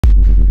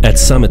At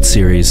Summit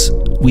Series,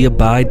 we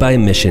abide by a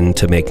mission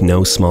to make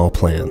no small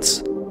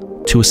plans,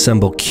 to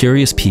assemble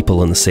curious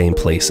people in the same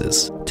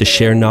places, to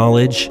share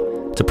knowledge,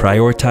 to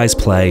prioritize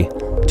play,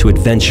 to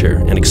adventure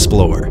and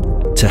explore,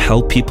 to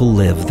help people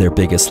live their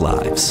biggest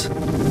lives.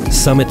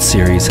 Summit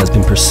Series has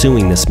been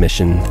pursuing this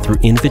mission through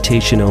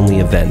invitation-only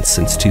events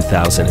since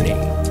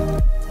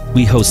 2008.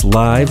 We host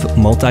live,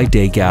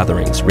 multi-day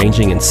gatherings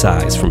ranging in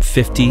size from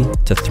 50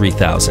 to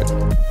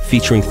 3,000,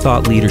 featuring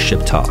thought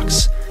leadership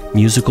talks,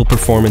 musical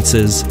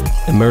performances,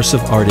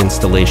 immersive art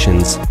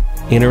installations,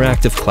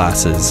 interactive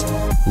classes,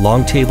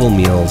 long table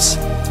meals,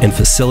 and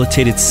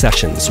facilitated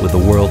sessions with the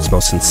world's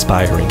most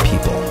inspiring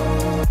people.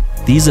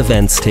 These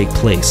events take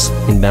place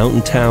in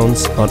mountain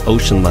towns, on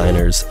ocean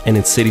liners, and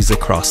in cities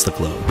across the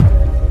globe.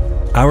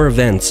 Our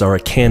events are a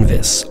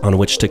canvas on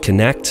which to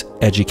connect,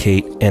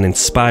 educate, and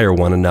inspire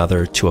one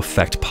another to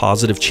affect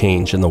positive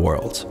change in the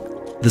world.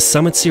 The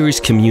Summit Series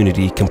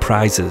community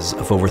comprises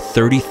of over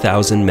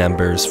 30,000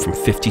 members from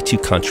 52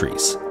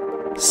 countries.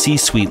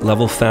 C-suite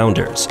level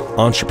founders,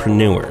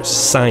 entrepreneurs,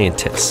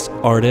 scientists,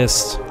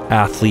 artists,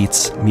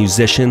 athletes,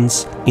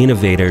 musicians,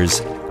 innovators,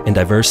 and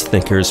diverse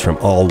thinkers from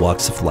all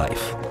walks of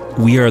life.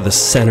 We are the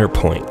center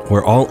point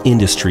where all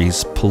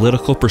industries,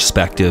 political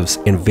perspectives,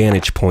 and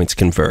vantage points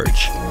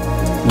converge.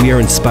 We are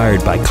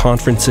inspired by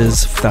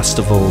conferences,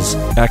 festivals,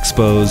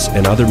 expos,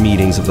 and other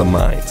meetings of the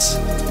minds.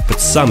 But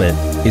Summit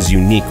is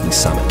uniquely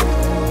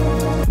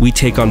Summit. We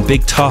take on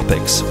big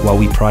topics while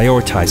we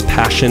prioritize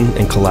passion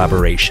and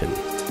collaboration.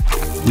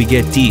 We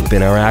get deep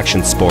in our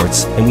action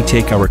sports and we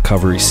take our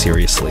recovery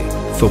seriously,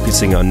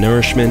 focusing on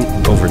nourishment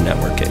over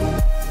networking.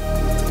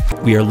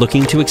 We are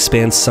looking to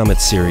expand Summit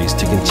Series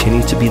to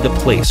continue to be the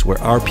place where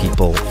our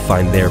people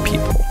find their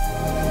people,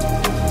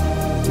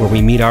 where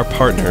we meet our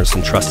partners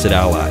and trusted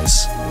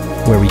allies,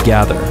 where we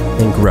gather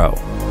and grow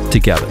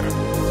together.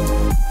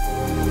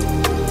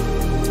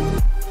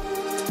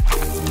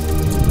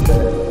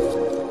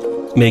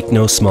 Make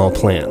no small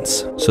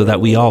plans so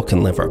that we all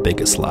can live our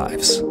biggest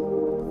lives.